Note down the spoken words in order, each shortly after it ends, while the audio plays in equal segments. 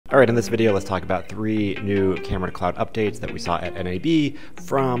Alright, in this video, let's talk about 3 new camera to cloud updates that we saw at NAB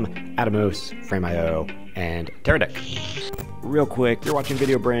from Atomos, Frame.io, and Teradek. Real quick, you're watching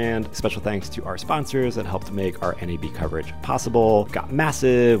Video Brand. Special thanks to our sponsors that helped make our NAB coverage possible. We've got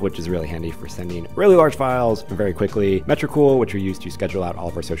Massive, which is really handy for sending really large files very quickly. Metricool, which we use to schedule out all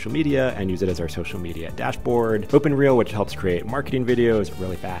of our social media and use it as our social media dashboard. OpenReel, which helps create marketing videos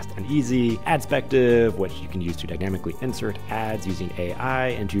really fast and easy. Adspective, which you can use to dynamically insert ads using AI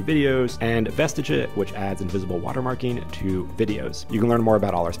into videos. And Vestige, which adds invisible watermarking to videos. You can learn more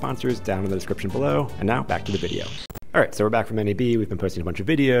about all our sponsors down in the description below. And now back to the video. All right, so we're back from NAB. We've been posting a bunch of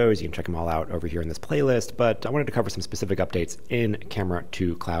videos. You can check them all out over here in this playlist, but I wanted to cover some specific updates in camera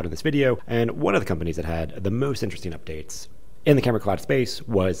to cloud in this video. And one of the companies that had the most interesting updates in the camera cloud space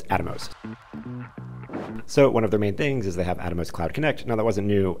was Atomos. So one of their main things is they have Atomos Cloud Connect. Now that wasn't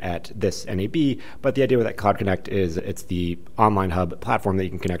new at this NAB, but the idea with that Cloud Connect is it's the online hub platform that you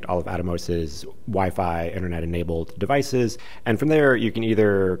can connect all of Atomos's Wi-Fi internet-enabled devices. And from there, you can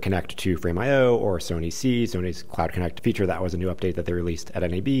either connect to Frame.io or Sony's Cloud Connect feature. That was a new update that they released at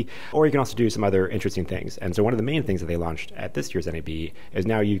NAB. Or you can also do some other interesting things. And so one of the main things that they launched at this year's NAB is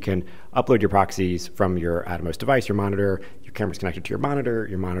now you can upload your proxies from your Atomos device, your monitor. Your camera's connected to your monitor.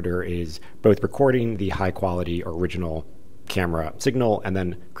 Your monitor is both recording the high quality original camera signal and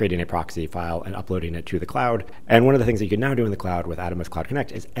then creating a proxy file and uploading it to the cloud. And one of the things that you can now do in the cloud with Atomos Cloud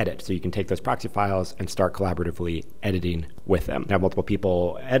Connect is edit. So you can take those proxy files and start collaboratively editing with them. You have multiple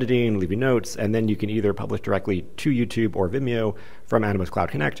people editing, leaving notes, and then you can either publish directly to YouTube or Vimeo from Atomos Cloud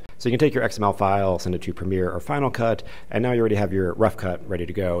Connect. So you can take your XML file, send it to Premiere or Final Cut, and now you already have your rough cut ready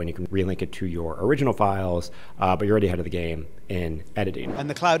to go, and you can relink it to your original files, but you're already ahead of the game in editing. And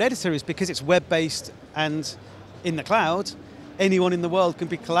the cloud editor is because it's web-based and in the cloud, anyone in the world can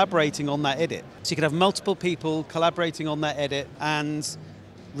be collaborating on that edit. So you can have multiple people collaborating on that edit and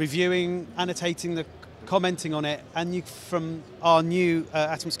reviewing, annotating, commenting on it, and you, from our new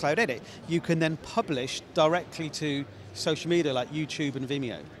Atomos Cloud Edit, you can then publish directly to social media like YouTube and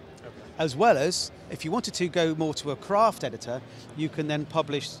Vimeo. Okay. As well as, if you wanted to go more to a craft editor, you can then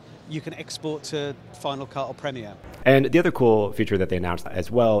publish, you can export to Final Cut or Premiere. And the other cool feature that they announced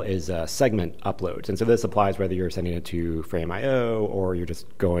as well is segment uploads. And so this applies whether you're sending it to Frame.io or you're just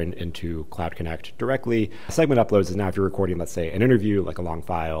going into Cloud Connect directly. Segment uploads is now if you're recording, let's say, an interview, like a long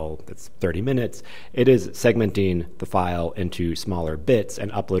file that's 30 minutes, it is segmenting the file into smaller bits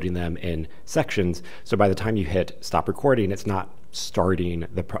and uploading them in sections. So by the time you hit stop recording, it's not starting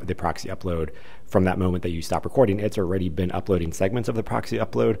the proxy upload from that moment that you stop recording. It's already been uploading segments of the proxy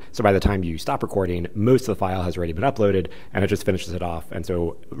upload. So by the time you stop recording, most of the file has already been uploaded and it just finishes it off. And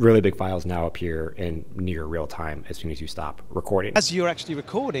so really big files now appear in near real time as soon as you stop recording. As you're actually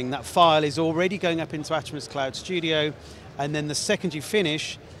recording, that file is already going up into Atomos Cloud Studio, and then the second you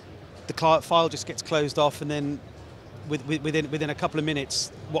finish, the file just gets closed off, and then within a couple of minutes,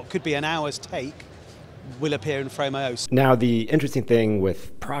 what could be an hour's take, will appear in Frame.io. Now, the interesting thing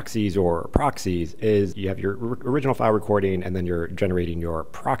with proxies is you have your original file recording and then you're generating your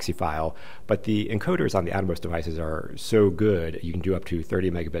proxy file, but the encoders on the Atomos devices are so good, you can do up to 30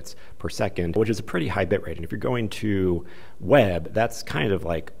 megabits per second, which is a pretty high bit rate. And if you're going to web, that's kind of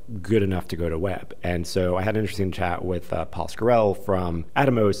like good enough to go to web. And so I had an interesting chat with Paul Scarell from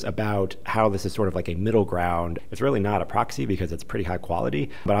Atomos about how this is sort of like a middle ground. It's really not a proxy because it's pretty high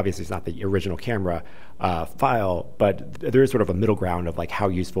quality, but obviously it's not the original camera file, but there is sort of a middle ground of like how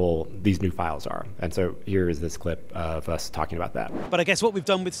useful these new files are. And so here is this clip of us talking about that. But I guess what we've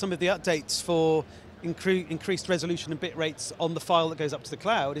done with some of the updates for increased resolution and bit rates on the file that goes up to the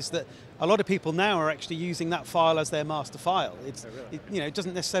cloud is that a lot of people now are actually using that file as their master file. It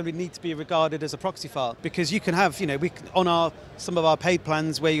doesn't necessarily need to be regarded as a proxy file, because you can have, on some of our paid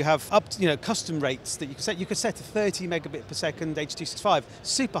plans where you have up to, custom rates that you can set. You could set a 30 megabit per second H.265,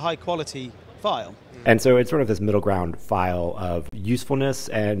 super high quality file. And so it's sort of this middle ground file of usefulness,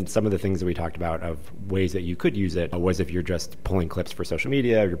 and some of the things that we talked about of ways that you could use it was if you're just pulling clips for social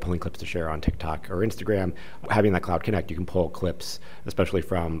media, you're pulling clips to share on TikTok or Instagram. Having that Cloud Connect, you can pull clips, especially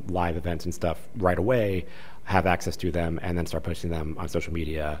from live events and stuff, right away, have access to them, and then start posting them on social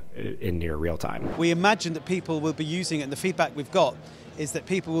media in near real time. We imagine that people will be using it, and the feedback we've got is that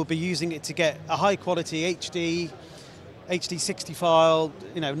people will be using it to get a high quality HD60 file,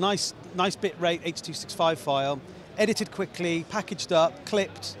 nice bit rate H.265 file, edited quickly, packaged up,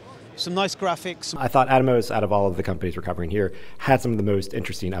 clipped, some nice graphics. I thought Atomos, out of all of the companies we're covering here, had some of the most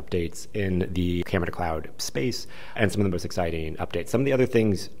interesting updates in the camera to cloud space and some of the most exciting updates. Some of the other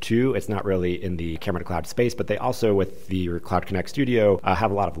things too, it's not really in the camera to cloud space, but they also, with the Cloud Connect Studio,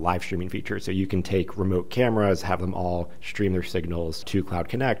 have a lot of live streaming features. So you can take remote cameras, have them all stream their signals to Cloud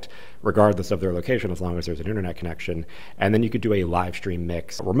Connect, regardless of their location, as long as there's an internet connection. And then you could do a live stream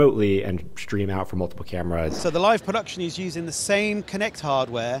mix remotely and stream out from multiple cameras. So the live production is using the same Connect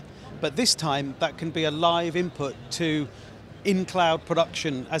hardware, but this time that can be a live input to in-cloud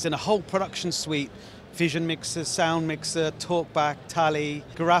production, as in a whole production suite: vision mixer, sound mixer, talkback, tally,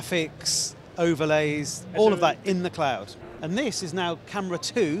 graphics, overlays, all of that in the cloud. And this is now camera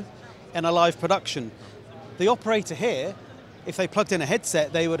 2 in a live production. The operator here, if they plugged in a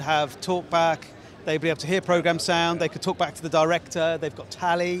headset, they would have talkback, they'd be able to hear program sound, they could talk back to the director, they've got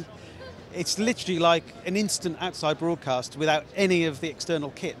tally. It's literally like an instant outside broadcast without any of the external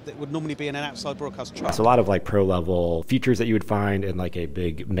kit that would normally be in an outside broadcast truck. It's a lot of like pro level features that you would find in like a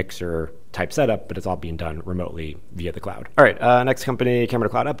big mixer type setup, but it's all being done remotely via the cloud. All right, next company, Camera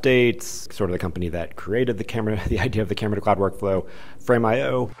to Cloud Updates, sort of the company that created the idea of the Camera to Cloud workflow,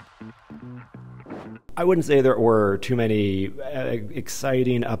 Frame.io. I wouldn't say there were too many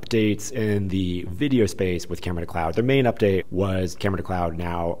exciting updates in the video space with Camera to Cloud. Their main update was Camera to Cloud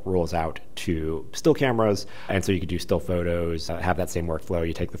now rolls out to still cameras, and so you could do still photos, have that same workflow.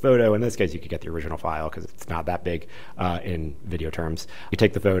 You take the photo. In this case, you could get the original file because it's not that big in video terms. You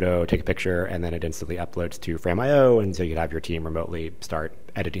take the photo, take a picture, and then it instantly uploads to Frame.io, and so you could have your team remotely start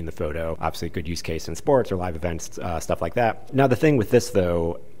editing the photo. Obviously, a good use case in sports or live events, stuff like that. Now, the thing with this,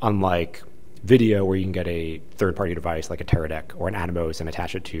 though, unlike video where you can get a third-party device like a Teradek or an Atomos and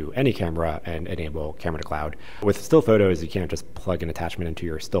attach it to any camera and enable Camera to Cloud. With still photos, you can't just plug an attachment into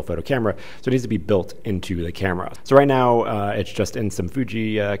your still photo camera, so it needs to be built into the camera. So right now, it's just in some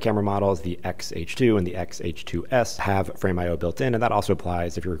Fuji camera models. The X-H2 and the X-H2S have Frame.io built in, and that also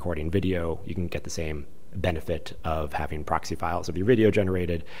applies if you're recording video. You can get the same benefit of having proxy files of your video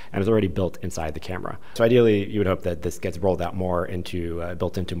generated, and it's already built inside the camera. So ideally, you would hope that this gets rolled out more into,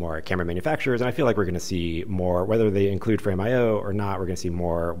 built into more camera manufacturers, and I feel like we're going to see more, whether they include Frame.io or not, we're going to see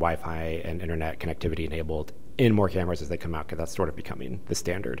more Wi-Fi and internet connectivity enabled in more cameras as they come out, because that's sort of becoming the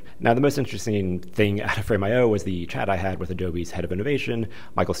standard. Now, the most interesting thing out of Frame.io was the chat I had with Adobe's head of innovation,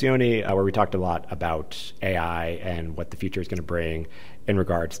 Michael Cioni, where we talked a lot about AI and what the future is going to bring in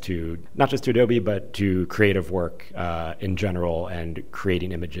regards to not just to Adobe, but to creative work in general, and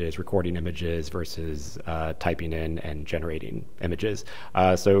creating images, recording images versus typing in and generating images.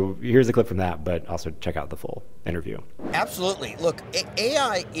 So here's a clip from that, but also check out the full interview. Absolutely. Look,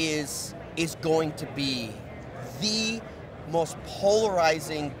 AI is going to be the most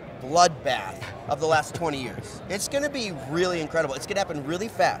polarizing bloodbath of the last 20 years. It's going to be really incredible. It's going to happen really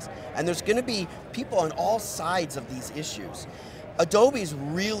fast. And there's going to be people on all sides of these issues. Adobe's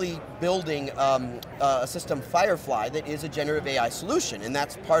really building a system, Firefly, that is a generative AI solution. And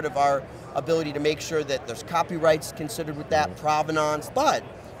that's part of our ability to make sure that there's copyrights considered with that, provenance. But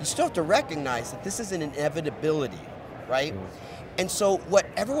you still have to recognize that this is an inevitability, right? And so what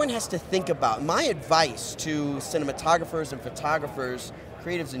everyone has to think about, my advice to cinematographers and photographers,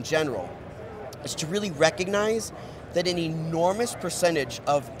 creatives in general, is to really recognize that an enormous percentage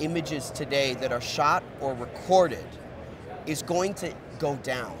of images today that are shot or recorded is going to go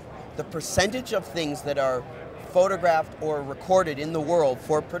down. The percentage of things that are photographed or recorded in the world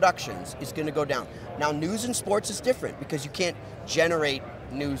for productions is going to go down. Now, news and sports is different because you can't generate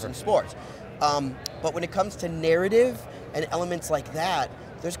news and sports. But when it comes to narrative and elements like that,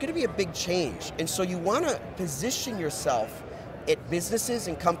 there's going to be a big change. And so you want to position yourself at businesses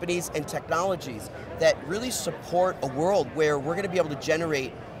and companies and technologies that really support a world where we're going to be able to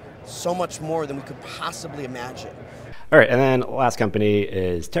generate so much more than we could possibly imagine. All right, and then last company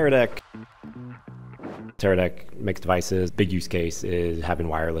is Teradek. Teradek makes devices. Big use case is having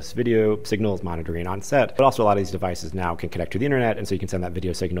wireless video signals monitoring on set. But also a lot of these devices now can connect to the internet, and so you can send that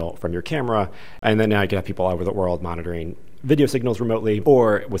video signal from your camera. And then now you can have people all over the world monitoring video signals remotely,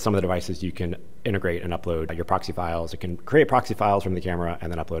 or with some of the devices you can integrate and upload your proxy files. You can create proxy files from the camera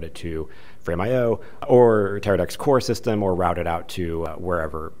and then upload it to Frame.io or Teradek's core system, or route it out to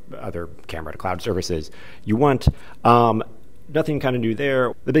wherever other camera to cloud services you want. Nothing kind of new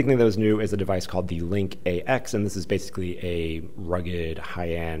there. The big thing that was new is a device called the Link AX, and this is basically a rugged,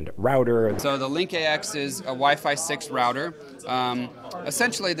 high-end router. So the Link AX is a Wi-Fi 6 router,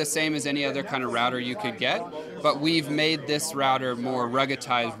 essentially the same as any other kind of router you could get. but we've made this router more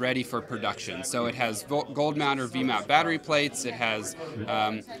ruggedized, ready for production. So it has gold mount or V-mount battery plates. It has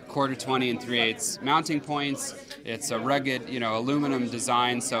quarter 20 and 3/8 mounting points. It's a rugged, aluminum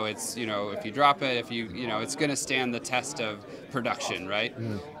design. So it's, if you drop it, it's going to stand the test of production, right?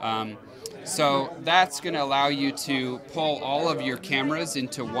 So that's going to allow you to pull all of your cameras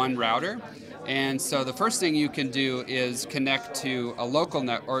into one router. And so the first thing you can do is connect to a local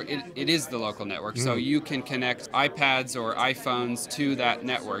network, or it is the local network. So you can connect iPads or iPhones to that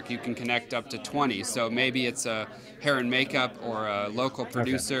network. You can connect up to 20. So maybe it's a hair and makeup or a local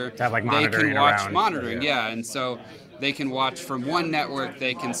producer. To have, like, they can watch around. monitoring, yeah. And so they can watch from one network,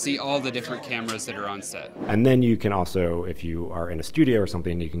 they can see all the different cameras that are on set. And then you can also, if you are in a studio or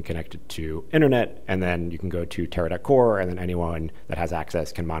something, you can connect it to internet, and then you can go to Teradek Core, and then anyone that has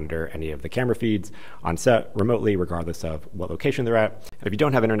access can monitor any of the camera feeds on set remotely, regardless of what location they're at. And if you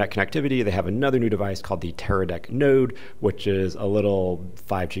don't have internet connectivity, they have another new device called the Teradek Node, which is a little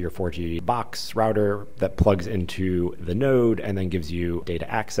 5G or 4G box router that plugs into the node and then gives you data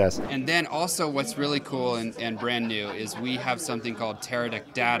access. And then also what's really cool and brand new is we have something called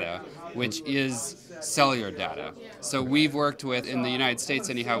Teradek Data, which is cellular data. So we've worked with, in the United States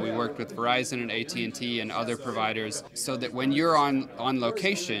anyhow, we worked with Verizon and AT&T and other providers, so that when you're on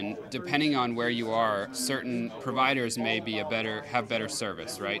location, depending on where you are, certain providers may be have better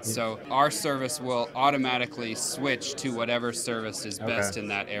service, right? So our service will automatically switch to whatever service is best in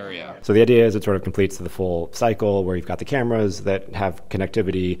that area. So the idea is it sort of completes the full cycle where you've got the cameras that have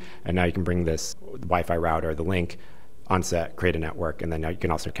connectivity, and now you can bring this Wi-Fi router, the link, on set, create a network, and then now you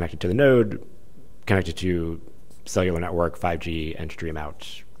can also connect it to the node, connect it to cellular network, 5G, and stream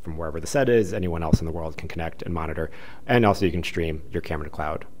out from wherever the set is. Anyone else in the world can connect and monitor. And also you can stream your camera to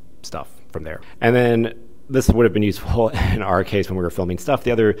cloud stuff from there. And then this would have been useful in our case when we were filming stuff.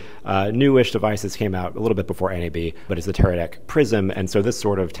 The other newish devices came out a little bit before NAB, but it's the Teradek Prism. And so this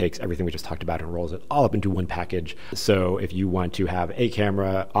sort of takes everything we just talked about and rolls it all up into one package. So if you want to have a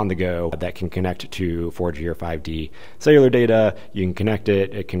camera on the go that can connect to 4G or 5D cellular data, you can connect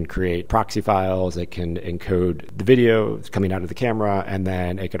it. It can create proxy files. It can encode the video coming out of the camera, and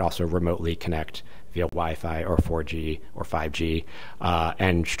then it could also remotely connect via Wi-Fi or 4G or 5G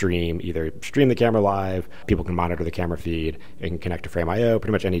and either stream the camera live. People can monitor the camera feed. It can connect to Frame.io,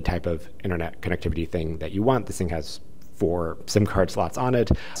 pretty much any type of internet connectivity thing that you want. This thing has 4 SIM card slots on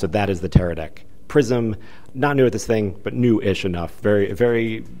it. So that is the Teradek Prism. Not new at this thing, but new-ish enough. Very,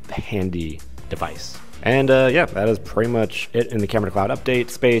 very handy device. And yeah, that is pretty much it in the camera to cloud update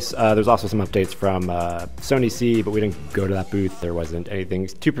space. There's also some updates from Sony C, but we didn't go to that booth. There wasn't anything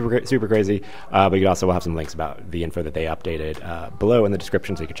super crazy, but you also will have some links about the info that they updated below in the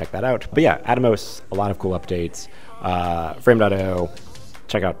description, so you can check that out. But yeah, Atomos, a lot of cool updates. Frame.io,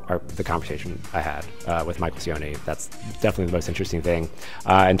 check out the conversation I had with Michael Cioni. That's definitely the most interesting thing.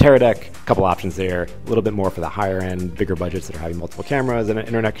 And Teradek, a couple options there, a little bit more for the higher end, bigger budgets that are having multiple cameras and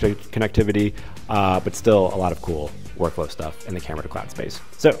internet connectivity, but still a lot of cool workflow stuff in the camera to cloud space.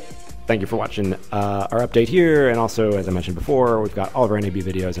 So thank you for watching our update here. And also, as I mentioned before, we've got all of our NAB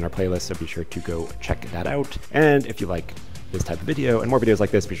videos in our playlist, so be sure to go check that out. And if you like this type of video and more videos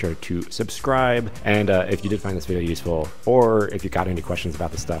like this, be sure to subscribe. And if you did find this video useful, or if you got any questions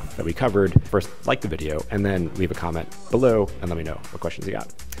about the stuff that we covered, first like the video and then leave a comment below and let me know what questions you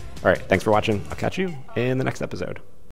got. All right, thanks for watching. I'll catch you in the next episode.